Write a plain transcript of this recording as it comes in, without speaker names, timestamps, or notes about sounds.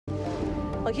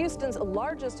Well, Houston's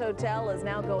largest hotel is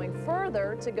now going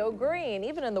further to go green,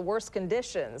 even in the worst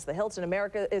conditions. The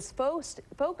Hilton-Americas is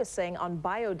focusing on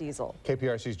biodiesel.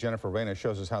 KPRC's Jennifer Reyna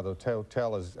shows us how the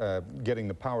hotel is getting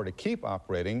the power to keep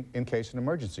operating in case an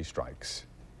emergency strikes.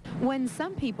 When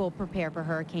some people prepare for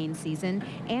hurricane season,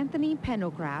 Anthony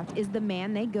Pendelcraft is the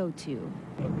man they go to.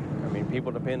 I mean,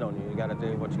 people depend on you. You got to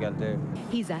do what you got to do.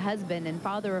 He's a husband and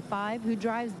father of 5 who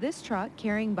drives this truck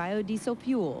carrying biodiesel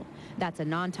fuel. That's a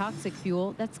non-toxic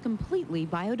fuel that's completely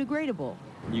biodegradable.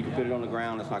 You can put it on the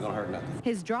ground. It's not going to hurt nothing.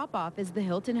 His drop-off is the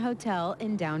Hilton Hotel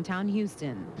in downtown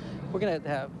Houston. We're going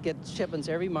to get shipments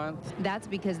every month. That's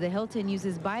because the Hilton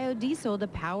uses biodiesel to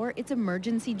power its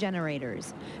emergency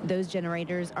generators. Those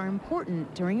generators are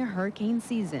important during a hurricane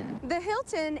season. The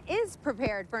Hilton is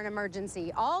prepared for an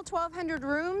emergency. All 1,200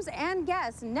 rooms and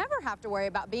guests never have to worry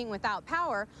about being without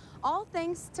power, all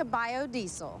thanks to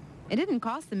biodiesel. It didn't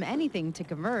cost them anything to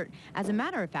convert. As a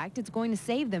matter of fact, it's going to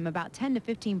save them about 10 to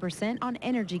 15% on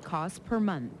energy costs per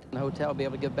month. The hotel will be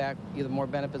able to give back either more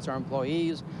benefits to our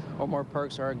employees or more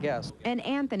perks to our guests. And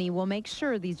Anthony will make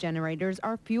sure these generators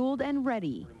are fueled and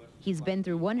ready. He's been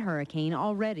through one hurricane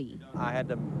already. I had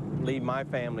to leave my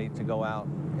family to go out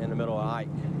in the middle of Ike.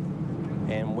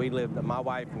 And we lived, my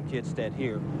wife and kids stayed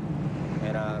here.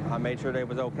 And I made sure they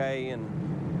was okay, and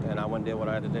I went and did what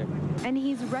I had to do. And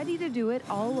he's ready to do it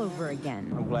all over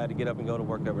again. I'm glad to get up and go to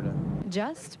work every day.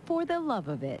 Just for the love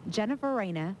of it. Jennifer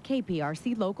Reyna,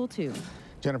 KPRC Local 2.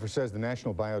 Jennifer says the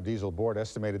National Biodiesel Board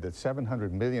estimated that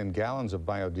 700 million gallons of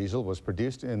biodiesel was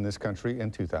produced in this country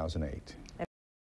in 2008.